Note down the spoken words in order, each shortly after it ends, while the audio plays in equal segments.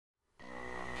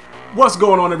What's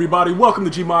going on, everybody? Welcome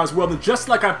to GmiasWorld, and just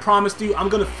like I promised you, I'm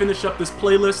gonna finish up this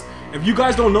playlist. If you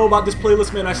guys don't know about this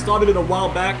playlist, man, I started it a while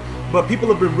back, but people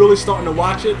have been really starting to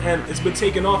watch it, and it's been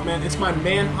taking off, man. It's my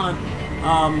Manhunt,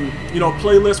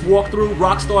 playlist walkthrough,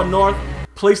 Rockstar North,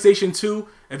 PlayStation 2.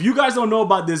 If you guys don't know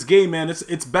about this game, man,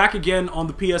 it's back again on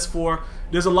the PS4.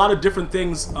 There's a lot of different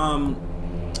things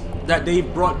that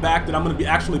they've brought back that I'm gonna be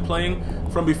actually playing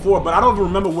from before, but I don't even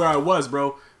remember where I was,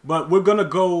 bro. But we're gonna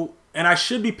go. And I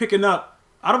should be picking up.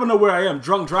 I don't even know where I am.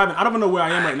 Drunk driving. I don't even know where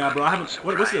I am right now, bro. I haven't.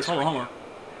 What's this? Hold on.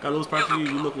 Got a little surprise for you.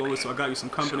 You look low, so I got you some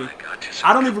company.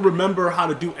 I don't even remember how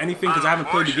to do anything because I haven't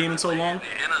played the game in so long.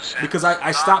 Because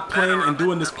I stopped playing and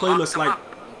doing this playlist like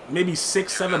maybe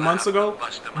 6-7 months ago.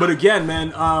 But again,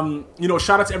 man,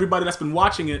 shout out to everybody that's been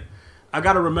watching it. I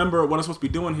gotta remember what I'm supposed to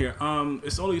be doing here.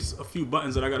 It's only a few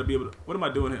buttons that I gotta be able to. What am I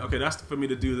doing here? Okay, that's for me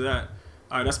to do that.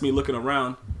 All right, that's me looking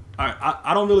around. All right,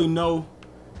 I don't really know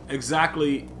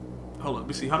exactly. Hold up, let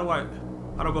me see. How do I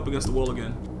go up against the wall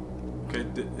again?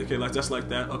 Okay, like just like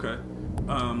that. Okay.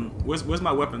 Where's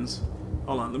my weapons?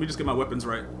 Hold on, let me just get my weapons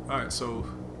right. All right, so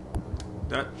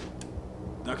that.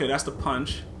 Okay, that's the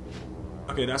punch.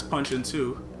 Okay, that's punching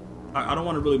too. I don't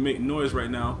want to really make noise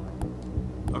right now.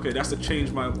 Okay, that's to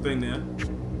change my thing there.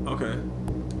 Okay.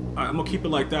 All right, I'm gonna keep it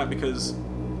like that because.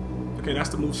 Okay, that's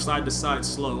to move side to side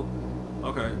slow.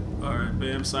 Okay. All right,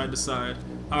 bam, side to side.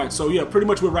 Alright, so yeah, pretty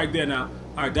much we're right there now.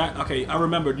 Alright, okay, I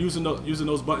remembered using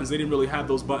those buttons. They didn't really have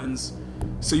those buttons.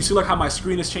 So you see like how my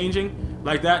screen is changing?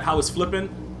 Like that, how it's flipping?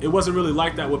 It wasn't really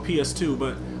like that with PS2,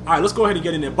 but alright, let's go ahead and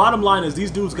get in there. Bottom line is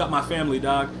these dudes got my family,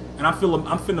 dog. And I'm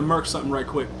finna murk something right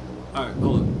quick. Alright,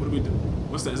 hold on. What do we do?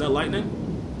 What's that? Is that lightning?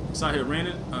 It's out here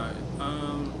raining?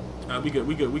 Alright, we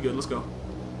good, let's go.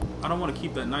 I don't want to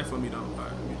keep that knife on me though.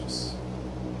 Alright, let me just.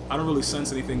 I don't really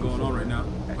sense anything going on right now.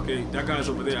 Okay, that guy's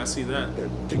over there. I see that.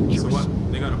 So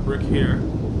what? They got a brick here.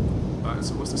 Alright,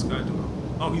 so what's this guy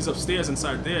doing? Oh, he's upstairs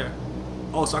inside there.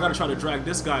 Oh, so I gotta try to drag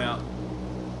this guy out.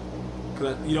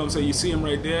 Cause you know what I'm saying? You see him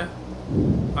right there?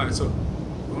 Alright, so.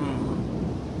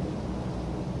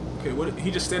 Okay, what? He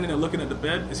just standing there looking at the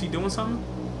bed? Is he doing something?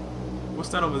 What's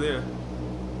that over there?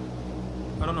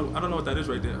 I don't know what that is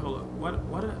right there. Hold up. What?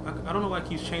 I don't know why it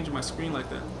keeps changing my screen like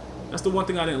that. That's the one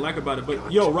thing I didn't like about it.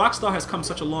 But yo, Rockstar has come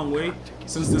such a long way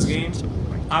since this game.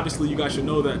 Obviously, you guys should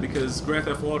know that because Grand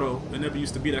Theft Auto, it never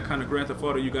used to be that kind of Grand Theft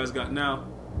Auto you guys got now.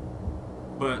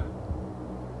 But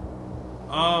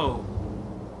oh,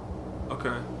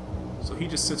 okay. So he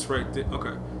just sits right there.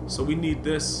 Okay. So we need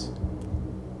this.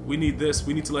 We need this.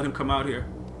 We need to let him come out here.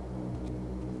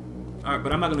 All right,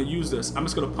 but I'm not gonna use this. I'm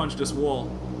just gonna punch this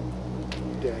wall.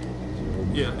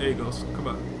 Yeah, there he goes. Come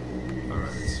on. All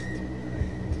right.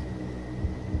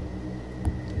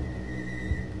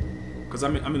 Cause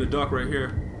I'm in the dark right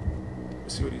here.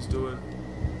 Let's see what he's doing.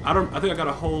 I think I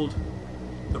gotta hold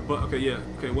the butt. Okay, yeah.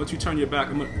 Okay, once you turn your back,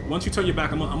 I'm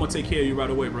gonna take care of you right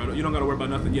away, bro. You don't gotta worry about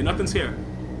nothing. Yeah, nothing's here.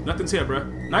 Nothing's here, bro.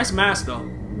 Nice mask though.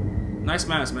 Nice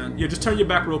mask, man. Yeah, just turn your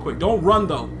back real quick. Don't run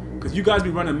though, cause you guys be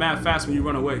running mad fast when you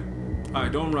run away. All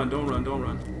right, don't run.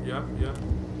 Yeah.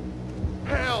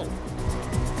 Hell!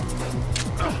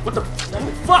 What the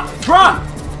fuck, bro?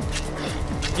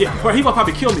 Yeah, bro, he gonna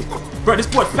probably kill me. Bro, this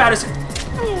boy fat as.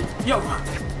 Yo.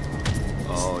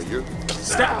 Oh, you're.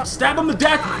 Stab him to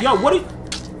death. Yo, what are you.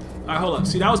 Alright, hold up.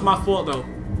 See, that was my fault though.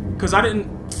 Cause I didn't.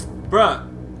 Bruh.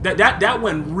 That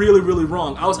went really, really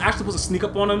wrong. I was actually supposed to sneak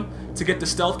up on him to get the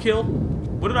stealth kill.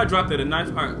 What did I drop there? The knife?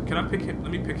 Alright, can I pick him?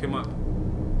 Let me pick him up.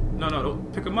 No,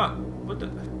 don't pick him up. What the.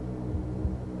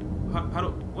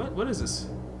 What is this?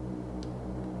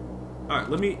 Alright,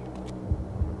 let me.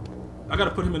 I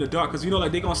gotta put him in the dark because you know,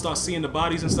 like they gonna start seeing the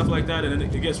bodies and stuff like that, and then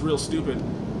it gets real stupid.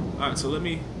 All right, so let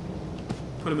me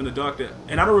put him in the dark there.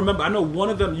 And I don't remember. I know one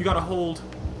of them you gotta hold.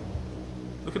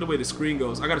 Look at the way the screen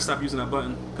goes. I gotta stop using that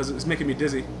button because it's making me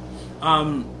dizzy.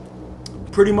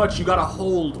 Pretty much you gotta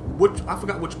hold I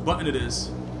forgot which button it is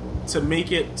to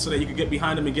make it so that you can get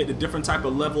behind him and get the different type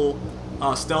of level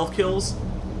stealth kills.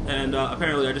 And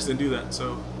apparently I just didn't do that.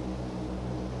 So,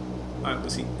 all right,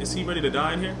 is he ready to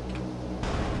die in here?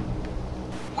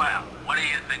 Well, what do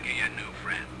you think of your new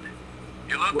friend?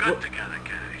 You look good together,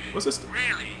 Cash. What's this?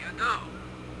 Really, you do.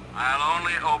 I'll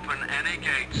only open any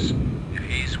gates if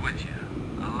he's with you,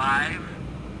 alive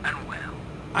and well.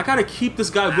 I gotta keep this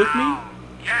guy with me?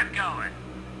 Get going.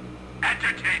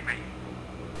 Entertain me.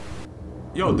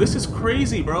 Yo, this is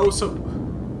crazy, bro. So,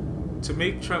 to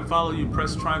make Tramp follow you,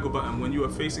 press triangle button when you are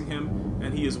facing him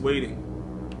and he is waiting.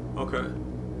 Okay.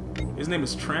 His name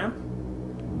is Tramp?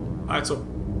 Alright, so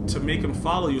to make him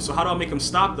follow you. So how do I make him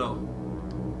stop though?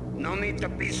 No need to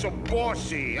be so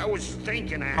bossy. I was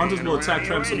thinking. Hunters will attack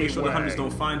Tramp, so make sure the hunters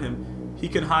don't find him. He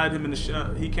can hide him in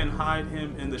the he can hide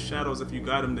him in the shadows if you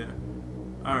guide him there.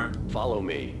 All right. Follow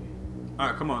me. All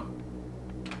right, come on.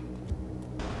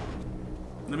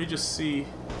 Let me just see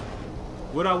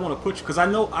what I want to put you, because I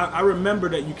know I remember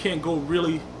that you can't go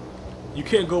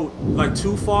like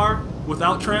too far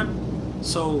without Tramp.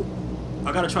 So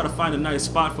I gotta try to find a nice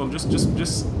spot for him.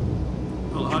 Just.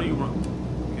 Oh, how do you run?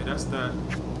 Okay, that's that.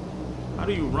 How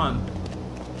do you run?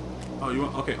 Oh, you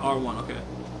want? Okay, R1. Okay,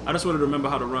 I just wanted to remember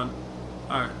how to run.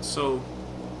 All right, so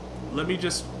let me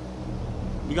just.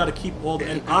 We gotta keep all the.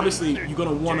 And obviously, you're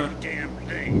gonna wanna.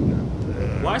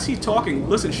 Why is he talking?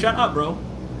 Listen, shut up, bro.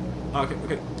 Okay,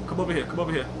 okay, come over here. Come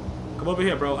over here. Come over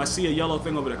here, bro. I see a yellow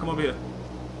thing over there. Come over here.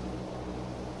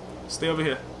 Stay over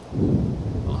here.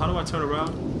 Oh, how do I turn around?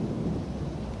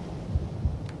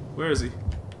 Where is he?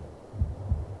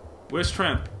 Where's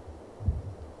Tramp?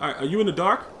 Alright, are you in the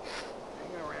dark?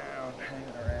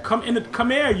 Hang around.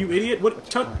 Come here, you idiot. What?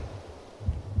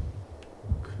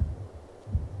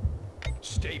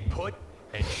 Stay put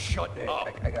and shut up.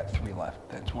 I got 3 left.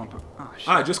 That's 1 per. Oh, shit.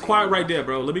 Alright, just quiet right there,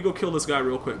 bro. Let me go kill this guy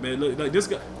real quick, man. Like this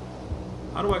guy.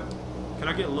 How do I? Can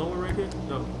I get lower right here?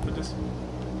 No, put this.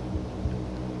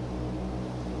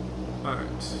 Alright.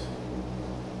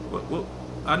 Well,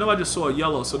 I know I just saw a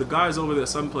yellow, so the guy's over there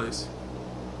someplace.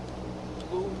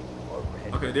 Blue or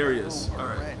red? Okay, there he is. Blue or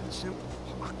Alright. red. Simple.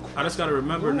 I just gotta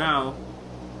remember now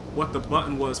what the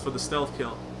button was for the stealth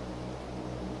kill.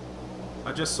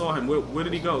 I just saw him. Where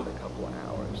did he go? A couple of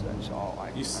hours. That's all.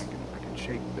 I can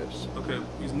shake this. Okay,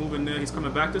 he's moving there. He's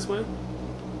coming back this way?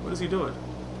 What is he doing?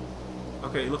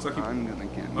 Okay, it looks like he... I'm gonna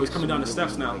get. Oh, he's coming down the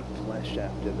steps now. Flesh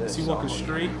after this. Is he walking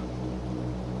straight?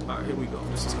 Alright, here we go.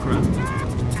 This is crap.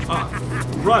 Ah,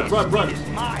 run!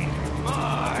 Mine.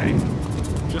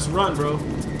 Just run, bro.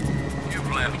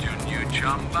 You've left your new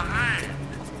chum behind.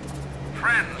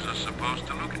 Friends are supposed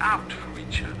to look out for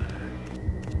each other.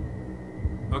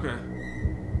 Okay.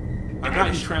 I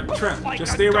got you, Tramp.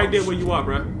 Just stay right there where you are,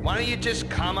 bro. Why don't you just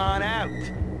come on out?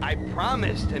 I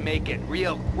promise to make it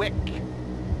real quick.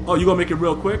 Oh, you gonna make it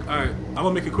real quick? Alright. I'm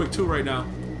gonna make it quick too right now.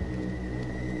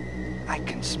 I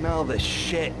can smell the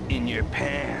shit in your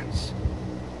pants.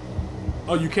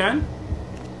 Oh, you can?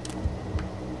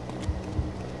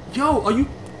 Yo, are you...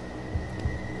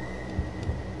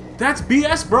 That's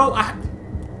BS, bro. I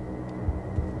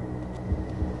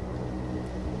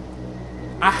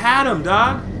had him,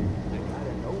 dog. I got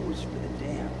a nose for the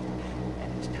damn,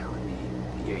 and it's telling me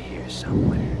you're here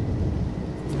somewhere.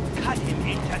 Cut him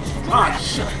into strips. Ah,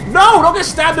 shit. No, don't get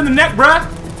stabbed in the neck, bruh.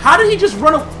 How did he just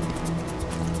run away?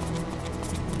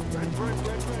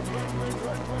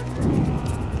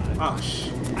 Oh,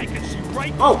 shit. I can see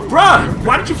right. Oh, bruh.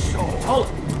 Why did you... Hold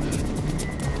on.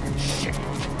 Shit.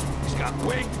 He's got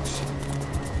wings.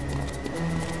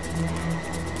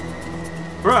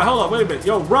 Bruh, hold on. Wait a minute.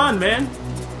 Yo, run, man.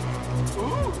 Ooh,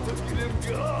 look at him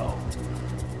go.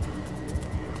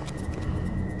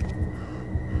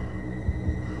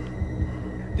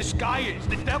 This guy is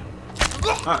the devil.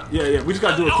 Yeah. We just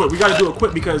gotta do it quick. We gotta do it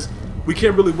quick because we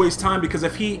can't really waste time because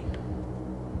if he...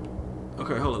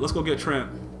 Okay, hold on. Let's go get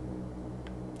Tramp.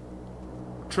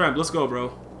 Tramp, let's go, bro.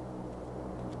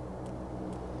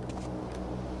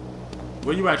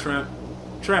 Where you at, Tramp?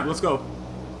 Tramp, let's go.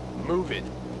 Move it.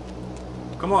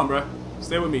 Come on, bro.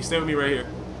 Stay with me. Stay with me right here.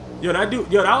 Yo, that dude...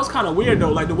 Yo, that was kind of weird,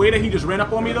 though. Like, the way that he just ran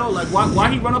up on me, though. Like,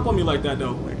 why he run up on me like that,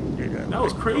 though? That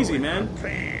was crazy, man.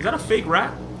 Is that a fake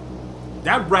rat?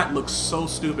 That rat looks so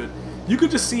stupid. You could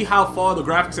just see how far the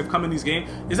graphics have come in these games.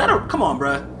 Is that a... Come on,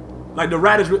 bruh. Like, the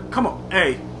rat is... Come on.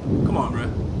 Hey. Come on, bruh.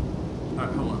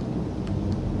 Alright, hold on.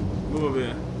 Move over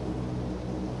here.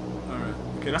 Alright.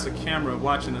 Okay, that's a camera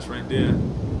watching us right there.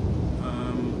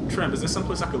 Tramp, is there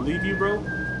someplace I could leave you, bro?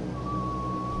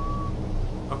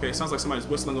 Okay, it sounds like somebody's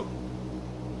whistling.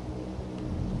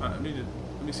 Alright, let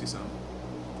me see something.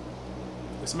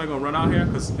 Is somebody gonna run out here?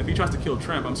 Because if he tries to kill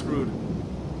Tramp, I'm screwed.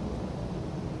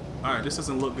 Alright, this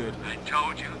doesn't look good. I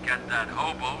told you, get that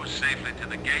hobo safely to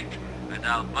the gate, and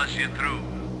I'll bust you through.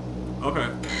 Okay.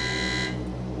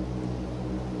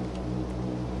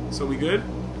 So we good?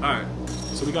 Alright.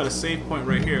 So we got a save point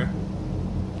right here.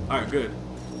 Alright, good.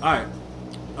 Alright.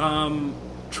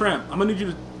 Tramp, I'm gonna need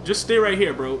you to just stay right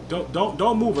here, bro.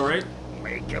 Don't move, alright?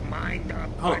 Make your mind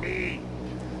up, buddy.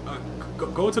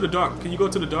 Go to the dark. Can you go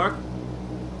to the dark?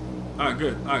 Alright,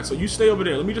 good. Alright, so you stay over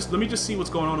there. Let me just see what's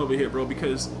going on over here, bro,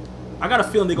 because I got a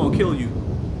feeling they're gonna kill you.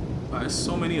 Alright, there's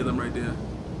so many of them right there.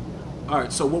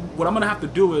 Alright, so what I'm gonna have to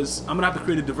do is I'm gonna have to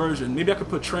create a diversion. Maybe I could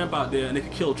put Tramp out there and they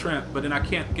could kill Tramp, but then I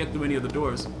can't get through any of the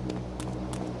doors.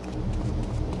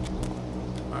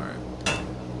 Alright.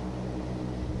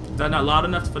 Is that not loud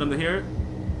enough for them to hear it?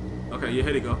 Okay, yeah,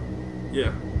 here they go.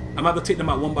 Yeah. I'm about to take them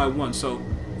out one by one. So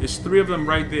there's 3 of them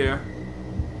right there.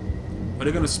 Are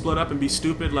they gonna split up and be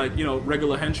stupid like, you know,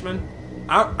 regular henchmen?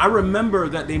 I remember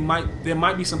that there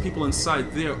might be some people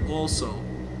inside there also.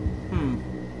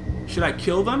 Should I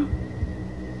kill them?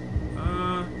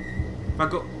 If I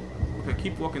go... Okay,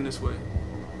 keep walking this way.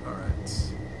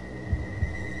 Alright.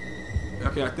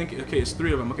 Okay, I think... Okay, it's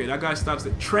 3 of them. Okay, that guy stops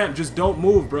it. Tramp, just don't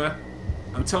move, bruh.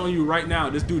 I'm telling you right now,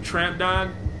 this dude Tramp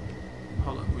dog...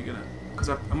 Hold on, we're gonna... Because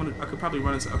I could probably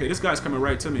run inside... Okay, this guy's coming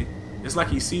right to me. It's like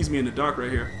he sees me in the dark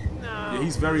right here. Yeah,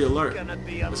 he's very alert.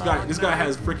 This guy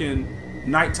has freaking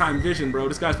nighttime vision, bro.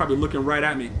 This guy's probably looking right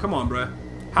at me. Come on, bruh.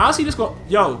 How's he just go...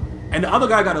 Yo... And the other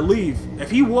guy gotta leave. If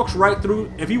he walks right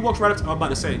through, if he walks right up to, I'm about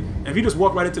to say, if he just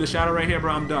walked right into the shadow right here,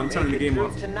 bro, I'm done. I'm turning the game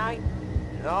off.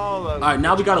 Alright,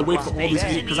 now we gotta wait for all these,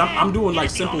 because I'm doing like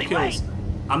simple kills.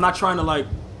 I'm not trying to like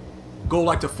go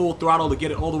like to full throttle to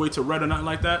get it all the way to red or nothing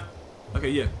like that. Okay,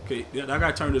 yeah, that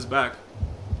guy turned his back.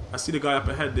 I see the guy up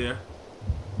ahead there.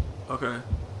 Okay,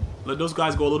 let those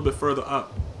guys go a little bit further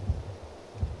up.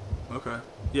 Okay,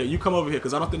 yeah, you come over here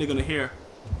because I don't think they're gonna hear.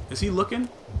 Is he looking?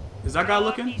 Is that guy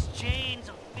looking?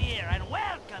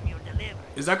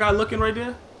 Is that guy looking right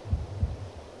there?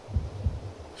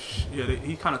 Yeah,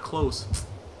 he kind of close.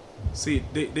 See,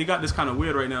 they got this kind of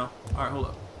weird right now. All right, hold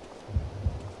up.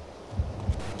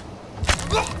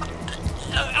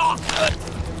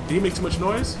 Did he make too much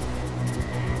noise?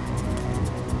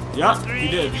 Yup, he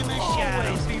did.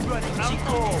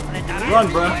 Run,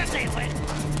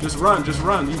 bruh. Just run.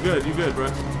 You good,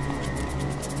 bruh.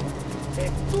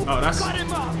 Oh, that's...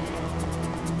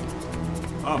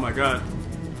 Oh my god.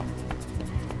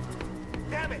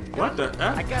 What the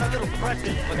F? I got a little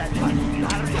present for that.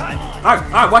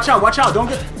 Alright, watch out, don't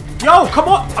get... Yo, come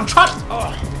on! I'm trying...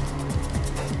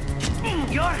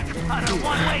 You're on a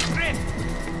one-way trip.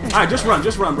 Alright, just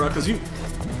run, bro, because you...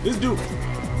 This dude...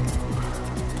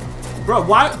 Bro,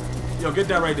 why... Yo, get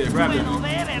that right there, grab it.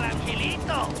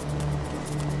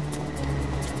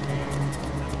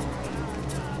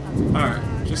 Alright,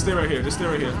 just stay right here,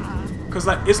 Cause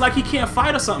like, it's like he can't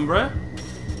fight or something, bruh.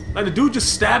 Like the dude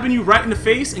just stabbing you right in the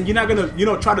face and you're not gonna, you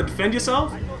know, try to defend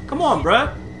yourself? Come on,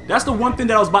 bruh. That's the one thing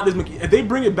that I was about this. If they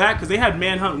bring it back, because they had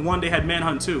Manhunt 1, they had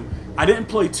Manhunt 2. I didn't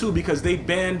play 2 because they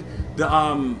banned the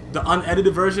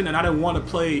unedited version and I didn't want to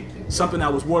play something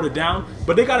that was watered down.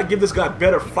 But they gotta give this guy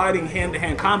better fighting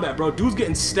hand-to-hand combat, bro. Dude's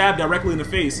getting stabbed directly in the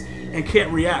face and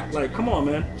can't react. Like, come on,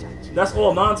 man. That's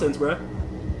all nonsense, bruh.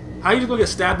 How you just gonna get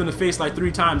stabbed in the face like 3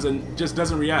 times and just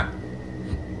doesn't react?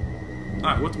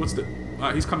 Alright, what's the...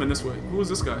 Alright, he's coming this way. Who is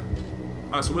this guy?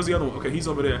 Alright, so where's the other one? Okay, he's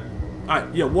over there.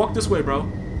 Alright, yeah, walk this way, bro.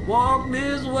 Walk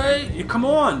this way. Yeah, come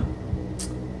on.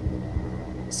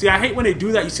 See, I hate when they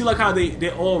do that. You see like how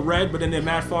they're all red, but then they're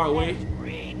mad far away?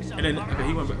 And then... Okay,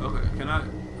 he went back. Okay, can I...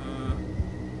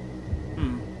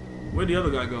 Where'd the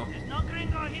other guy go?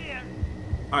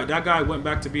 Alright, that guy went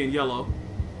back to being yellow.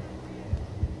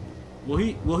 Will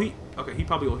he... Okay, he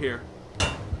probably will hear.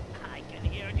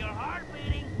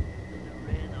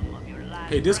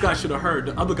 Hey, this guy should have heard.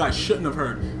 The other guy shouldn't have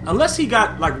heard. Unless he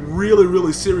got, like, really,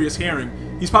 really serious hearing.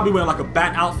 He's probably wearing, like, a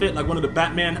bat outfit, like one of the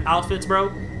Batman outfits,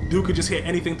 bro. Dude could just hear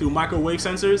anything through microwave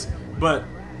sensors. But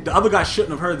the other guy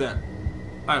shouldn't have heard that.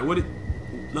 Alright, what did...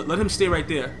 Let him stay right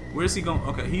there. Where is he going?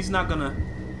 Okay, he's not gonna...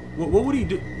 What would he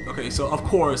do? Okay, so, of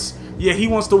course... Yeah, he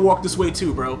wants to walk this way,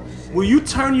 too, bro. Will you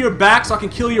turn your back so I can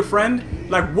kill your friend?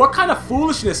 Like, what kind of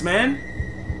foolishness, man?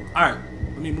 Alright,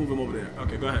 let me move him over there.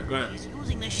 Okay, go ahead.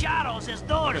 The shadows as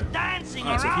doors dancing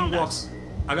around so he walks.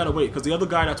 I gotta wait because the other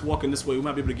guy that's walking this way, we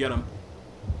might be able to get him.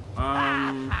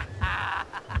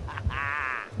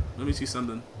 Let me see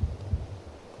something.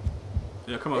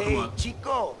 Yeah, come on. Hey,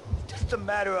 Chico, just a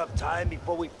matter of time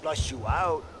before we flush you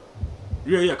out.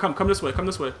 Yeah, come this way.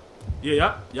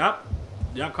 Yeah, yep,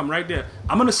 come right there.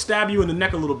 I'm gonna stab you in the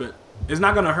neck a little bit. It's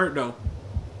not gonna hurt though.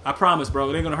 I promise, bro.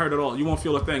 It ain't gonna hurt at all. You won't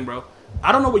feel a thing, bro.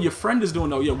 I don't know what your friend is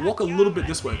doing though. Yeah, walk a little bit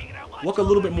this way. Walk a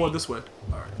little bit more this way.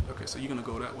 Alright, okay, so you're gonna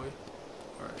go that way.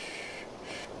 Alright,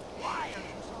 Quiet.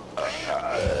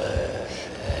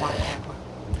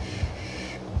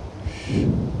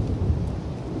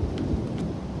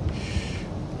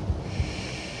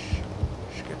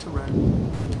 Get to red.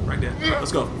 Right there.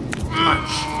 Let's go.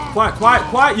 Alright,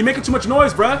 quiet. You're making too much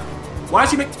noise, bruh. Why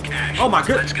is he making... Oh my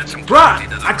goodness.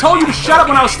 Bruh, I told you to shut up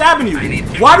when I was stabbing you.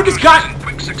 Why did this guy...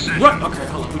 What? Okay,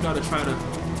 hold on. We gotta try to...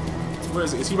 Where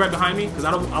is he? Is he right behind me? Because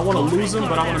I want to lose him,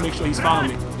 but I want to make sure he's following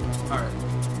me. Alright.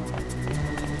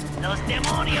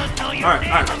 Alright.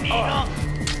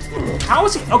 How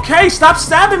is he? Okay, stop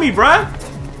stabbing me, bruh.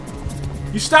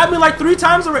 You stabbed me like 3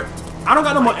 times already. I don't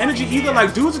got no more energy either.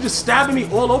 Like, dudes are just stabbing me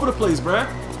all over the place, bruh.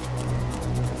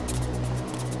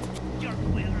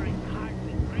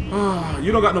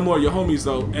 You don't got no more of your homies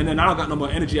though, and then I don't got no more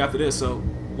energy after this. So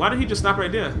why did he just stop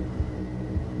right there?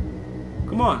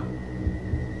 Come on,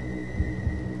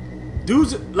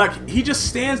 dude's like he just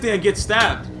stands there and gets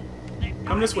stabbed.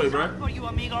 Come this way, bro. For you,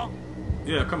 amigo.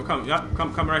 Yeah, come, yeah,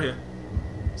 come right here.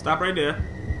 Stop right there.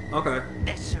 Okay.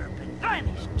 The serpent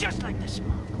vanished just like the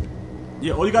smoke.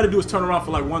 Yeah, all you gotta do is turn around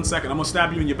for like 1 second. I'm gonna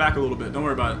stab you in your back a little bit. Don't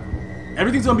worry about it.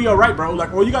 Everything's gonna be alright, bro.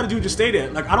 Like, all you gotta do is just stay there.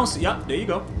 Like, I don't see. Yep, there you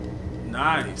go.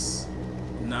 Nice.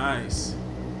 Nice.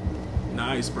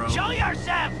 Nice, bro. Show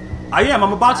yourself. I am.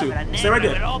 I'm about to. Stay right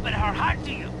Will there. open her heart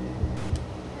to you.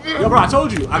 Yo, bro, I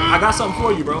told you. I got something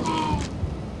for you, bro.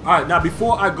 Alright, now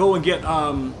before I go and get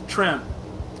Tramp.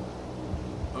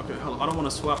 Okay, hold on. I don't want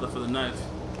to swap that for the knife.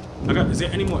 Is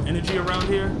there any more energy around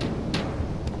here?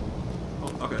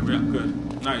 Oh, okay, yeah,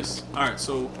 good. Nice. Alright,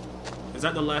 so is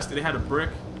that the last? They had a brick?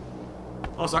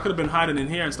 Oh, so I could have been hiding in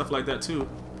here and stuff like that too.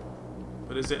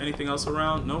 But is there anything else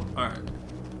around? Nope. Alright.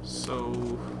 So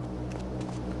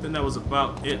I think that was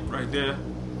about it right there.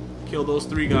 Kill those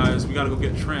 3 guys. We gotta go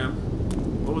get Tramp.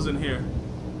 What was in here?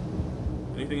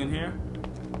 Anything in here?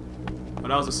 Oh,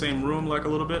 that was the same room, like a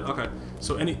little bit? Okay.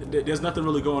 So there's nothing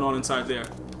really going on inside there.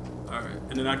 Alright.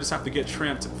 And then I just have to get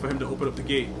Tramp for him to open up the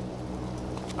gate.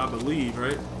 I believe,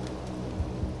 right?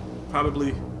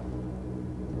 Probably.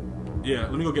 Yeah,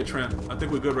 let me go get Tramp. I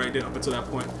think we're good right there up until that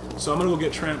point. So I'm gonna go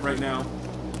get Tramp right now.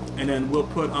 And then we'll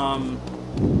put, come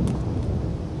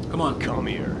on. Come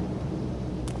here.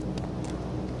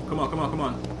 Come on, come on, come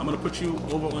on. I'm gonna put you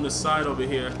over on the side over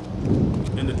here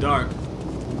in the dark.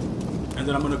 And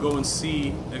then I'm gonna go and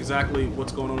see exactly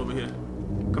what's going on over here.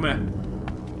 Come here.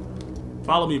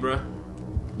 Follow me, bruh.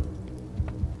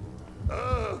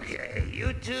 Okay,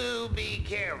 you two be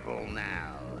careful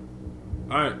now.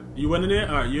 Alright, you went in there?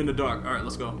 Alright, you're in the dark. Alright,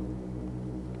 let's go.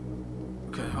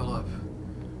 Okay, hold up.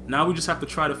 Now we just have to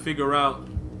try to figure out...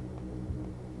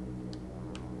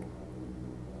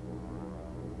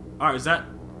 Alright, is that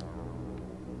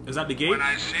the gate? When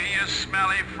I see your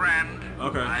smelly friend,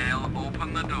 Okay. I'll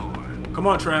open the door. Come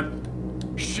on, Tramp.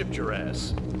 Shipped your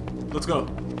ass. Let's go.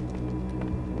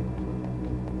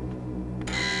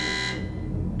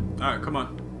 Alright, come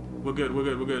on. We're good, we're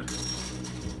good, we're good.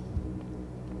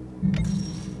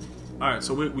 Alright,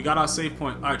 so we got our save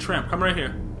point. Alright, Tramp, come right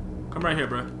here. Come right here,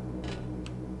 bro.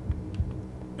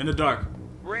 In the dark.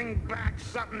 Bring back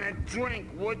something to drink,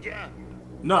 would ya?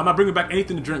 No, I'm not bringing back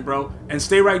anything to drink, bro. And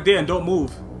stay right there and don't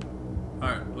move.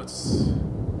 Alright, let's...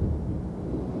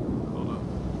 Hold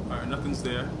up. Alright, nothing's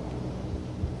there.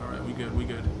 Alright, we good, we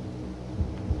good.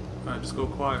 Alright, just go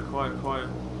quiet, quiet, quiet.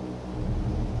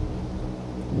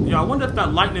 Yo, I wonder if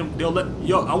that lightning...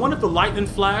 Yo, I wonder if the lightning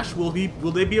flash, will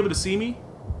they be able to see me?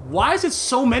 Why is it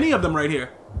so many of them right here?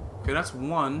 Okay, that's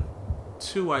 1,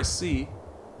 2, I see.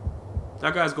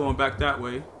 That guy's going back that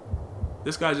way.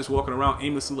 This guy's just walking around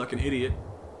aimlessly like an idiot.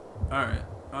 Alright.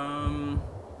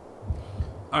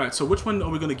 Alright, so which one are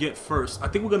we going to get first? I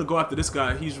think we're going to go after this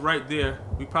guy. He's right there.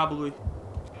 We probably...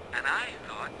 And I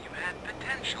thought you had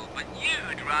potential, but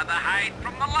you'd rather hide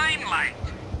from the limelight.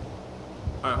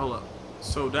 Alright, hold up.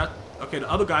 So that... Okay,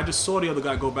 the other guy, I just saw the other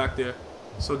guy go back there.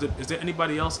 So is there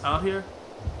anybody else out here?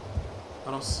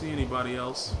 I don't see anybody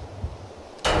else.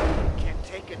 Can't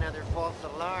take another false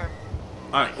alarm.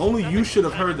 Alright, only you should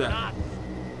have heard that.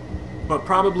 But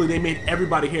probably they made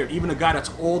everybody hear it. Even the guy that's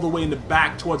all the way in the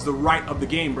back towards the right of the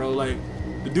game, bro. Like,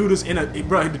 the dude is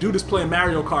the dude is playing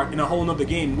Mario Kart in a whole nother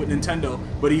game with Nintendo,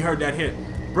 but he heard that hit.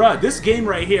 Bruh, this game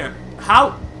right here,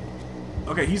 how...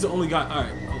 Okay, he's the only guy...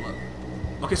 Alright, hold up.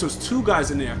 Okay, so it's 2 guys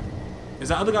in there. Is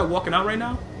that other guy walking out right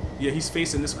now? Yeah, he's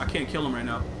facing this... I can't kill him right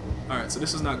now. Alright, so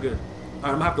this is not good.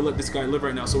 Alright, I'm gonna have to let this guy live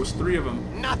right now. So it's 3 of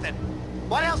them. Nothing.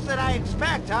 What else did I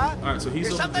expect, huh? Alright, so he's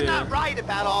There's over something there. not right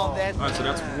about all this. Alright, so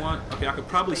that's 1. Okay, I could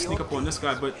probably sneak up on this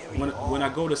guy, but when I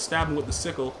go to stab him with the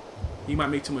sickle, he might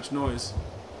make too much noise.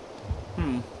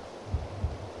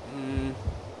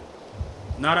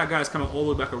 Now that guy's coming all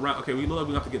the way back around. Okay, we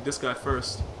have to get this guy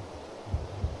first.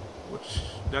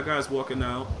 That guy's walking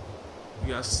out.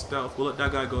 We got stealth. We'll let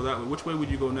that guy go that way. Which way would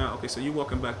you go now? Okay, so you're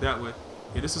walking back that way.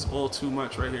 Yeah, this is all too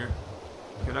much right here.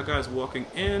 Okay, that guy's walking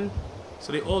in.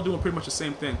 So they all doing pretty much the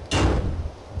same thing.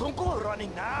 Don't go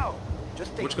running now.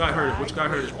 Just Which guy heard it? Which guy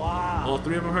heard it? All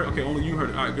 3 of them heard it? Okay, only you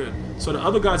heard it. Alright, good. So the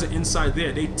other guys are inside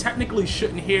there. They technically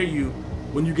shouldn't hear you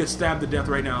when you get stabbed to death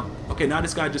right now. Okay, now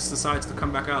this guy just decides to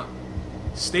come back out.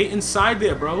 Stay inside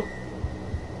there, bro.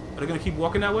 Are they gonna keep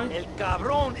walking that way? El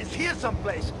cabrón is here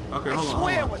someplace. Okay, I hold on.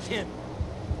 swear Hold it on. was him.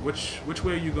 Which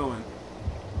way are you going?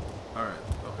 Alright,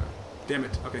 okay. Damn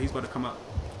it. Okay, he's about to come out.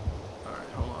 Alright,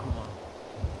 hold on, hold on.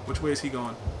 Which way is he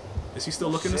going? Is he still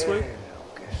looking this way?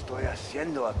 Lo que estoy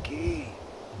haciendo aquí.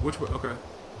 Which way? Okay.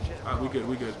 Alright, we good,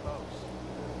 we good.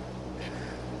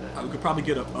 We could probably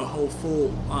get a whole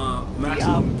full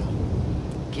maximum.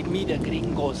 Diablo. Give me the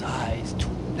gringo's eyes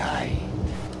tonight.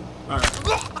 Alright.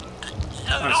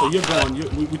 Alright, so you're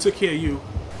going. We took care of you.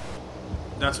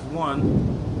 That's one.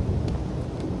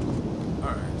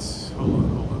 Alright. Hold on,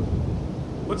 hold on.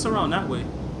 What's around that way?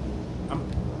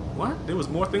 What? There was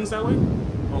more things that way?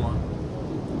 Hold on.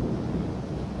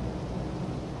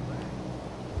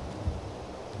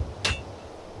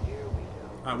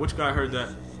 Alright, which guy heard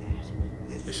that?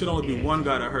 It should only be one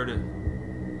guy that heard it.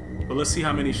 But let's see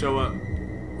how many show up.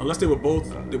 Unless they were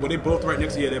both... Were they both right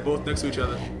next to... Yeah, they're both next to each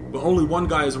other. But only one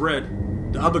guy is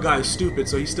red. The other guy is stupid,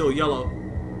 so he's still yellow.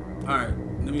 Alright,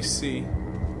 let me see.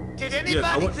 Did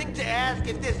anybody think to ask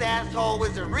if this asshole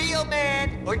was a real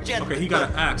man or just Okay, he got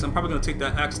an axe. I'm probably gonna take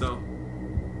that axe though.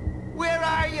 Where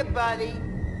are you, buddy?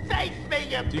 Face me,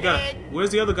 you pig! Where's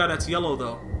the other guy that's yellow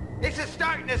though? This is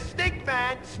starting to stink,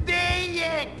 man. Stay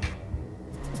in!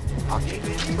 Alright,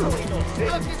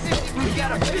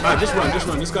 just run, just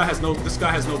run. This guy has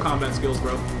no combat skills,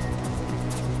 bro.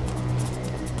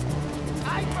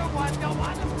 I for one don't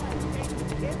want to.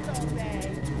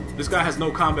 This guy has no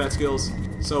combat skills.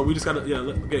 So we just gotta, yeah,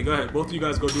 okay, go ahead. Both of you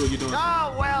guys go do what you're doing.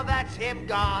 Oh, well, that's him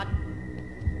gone.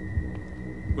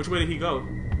 Which way did he go?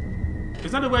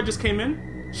 Isn't that the way I just came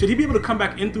in? Should he be able to come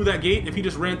back in through that gate if he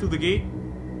just ran through the gate?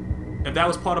 If that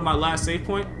was part of my last save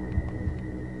point?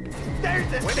 There's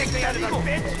the stick man,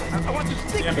 bitch. I want to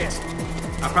stick Damn it.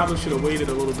 I probably should have waited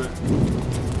a little bit.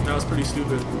 That was pretty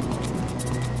stupid.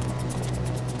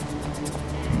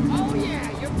 Oh,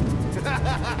 yeah, you're...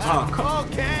 Oh,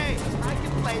 okay, I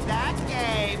can play that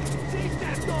game.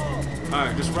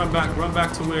 Alright, just run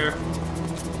back to where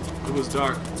it was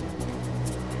dark.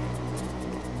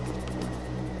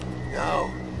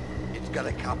 No, it's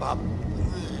gonna come up.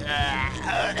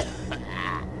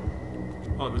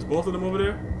 Oh, there's both of them over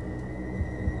there?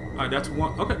 Alright, that's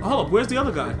one. Okay, hold up, where's the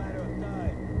other guy?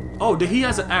 Oh, he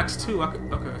has an axe too. Okay.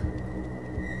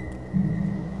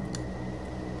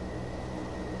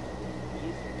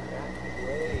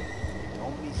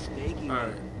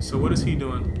 Alright, so what is he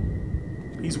doing?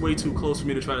 He's way too close for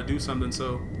me to try to do something,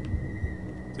 so...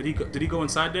 Did he go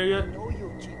inside there yet?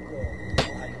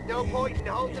 No point in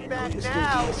holding back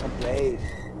now.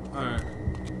 Alright.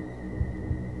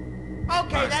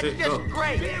 Okay, that's just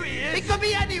great. It could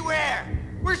be anywhere.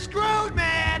 We're screwed,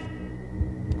 man.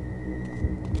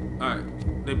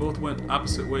 Alright, they both went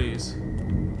opposite ways.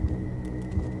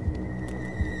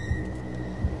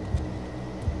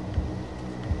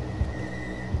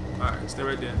 Alright, stay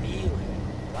right there.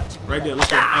 Right there, let's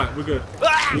go. Alright, we're good.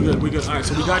 We good. Alright,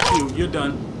 so we got you. You're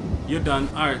done. You're done.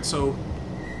 Alright, so...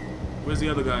 Where's the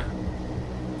other guy?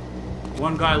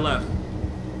 One guy left.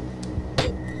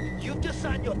 You just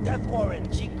signed your death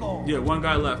warrant, Chico. Yeah, one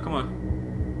guy left. Come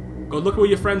on. Go look where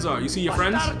your friends are. You see your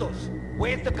friends?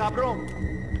 Where's the cabron?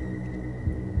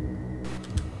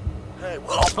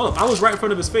 Oh, I was right in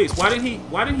front of his face. Why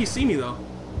didn't he see me though?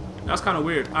 That's kind of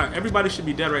weird. Alright, everybody should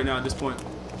be dead right now at this point.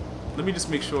 Let me just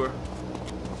make sure.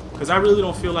 Because I really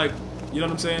don't feel like... You know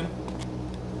what I'm saying?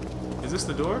 Is this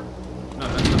the door? No,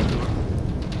 that's not the door.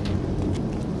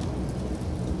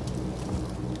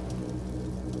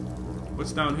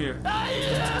 What's down here?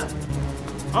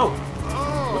 Oh!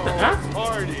 What the F?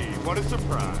 Party! What a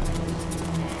surprise!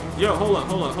 Yo, hold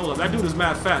up. That dude is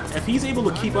mad fat. If he's able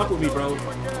to keep up with me, bro...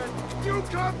 You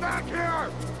come back here!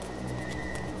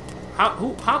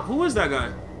 Who is that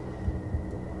guy?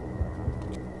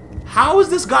 How is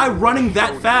this guy running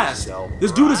that fast?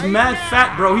 This dude is mad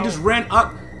fat, bro. He just ran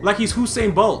up like he's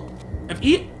Usain Bolt. I'm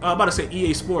about to say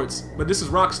EA Sports, but this is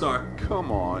Rockstar.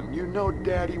 Come on, you know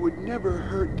Daddy would never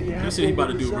hurt the apple. You see what he about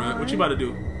to do, right? What you about to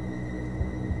do?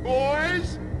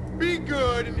 Boys, be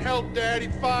good and help Daddy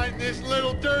find this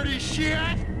little dirty shit!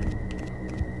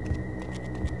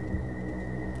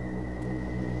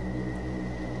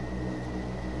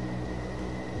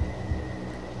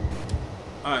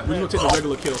 Alright, we're gonna take the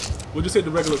regular kill. We'll just take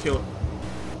the regular kill.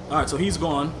 Alright, so he's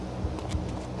gone.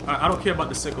 Alright, I don't care about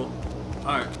the sickle.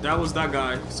 Alright, that was that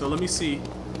guy. So let me see.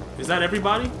 Is that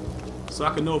everybody? So I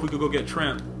can know if we could go get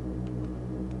Tramp.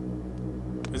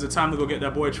 Is it time to go get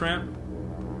that boy Tramp?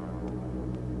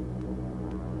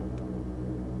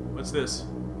 What's this?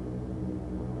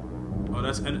 Oh,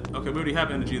 that's... Okay, we already have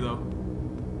energy, though.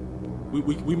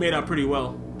 We made out pretty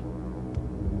well.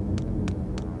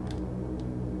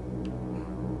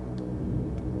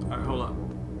 Alright, hold up.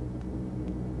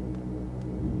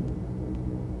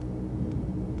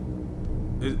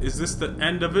 Is this the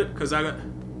end of it? Because I got...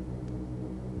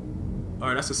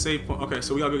 Alright, that's a save point. Okay,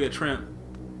 so we gotta go get Tramp.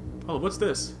 Oh, what's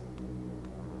this?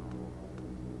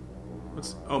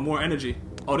 Oh, more energy.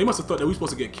 Oh, they must have thought that we were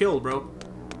supposed to get killed, bro.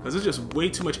 Because there's just way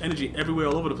too much energy everywhere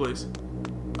all over the place.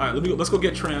 Alright, let's go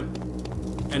get Tramp.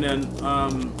 And then,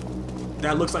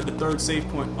 that looks like the third save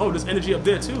point. Oh, there's energy up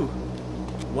there, too.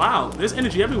 Wow, there's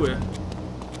energy everywhere.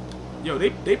 Yo,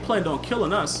 they planned on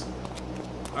killing us.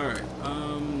 Alright,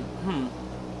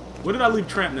 where did I leave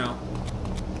Tramp now?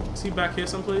 Is he back here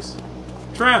someplace?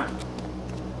 Tramp!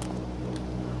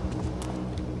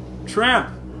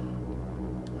 Tramp!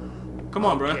 Come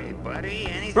on, bro. Okay, buddy,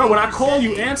 anything Bro, when I you call say?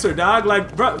 you, answer, dog.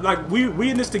 Like, bro, like we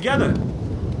in this together.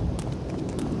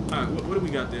 Alright, what do we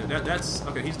got there? That's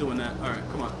okay, he's doing that. Alright,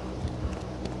 come on.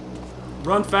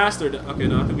 Run faster. Okay,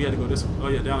 no, I think we had to go this way. Oh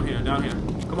yeah, down here, down here.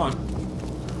 Come on.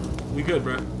 We good,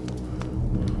 bro.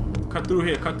 Cut through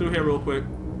here real quick.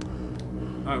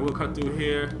 Alright, we'll cut through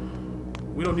here.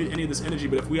 We don't need any of this energy,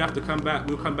 but if we have to come back,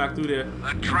 we'll come back through there.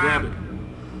 The Grab Tramp. it.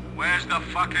 Where's the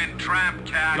fucking Tramp,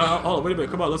 Cash? No, hold on, wait a minute.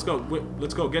 Come on, let's go.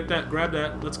 Let's go. Get that. Grab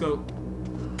that. Let's go.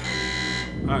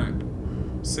 Alright.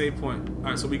 Save point.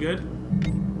 Alright, so we good?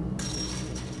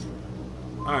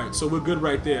 Alright, so we're good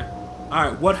right there.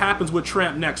 Alright, what happens with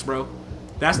Tramp next, bro?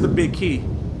 That's the big key.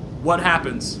 What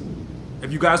happens?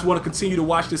 If you guys want to continue to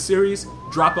watch this series,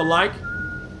 drop a like,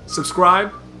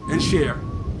 subscribe, and share.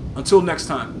 Until next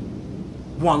time,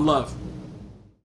 one love.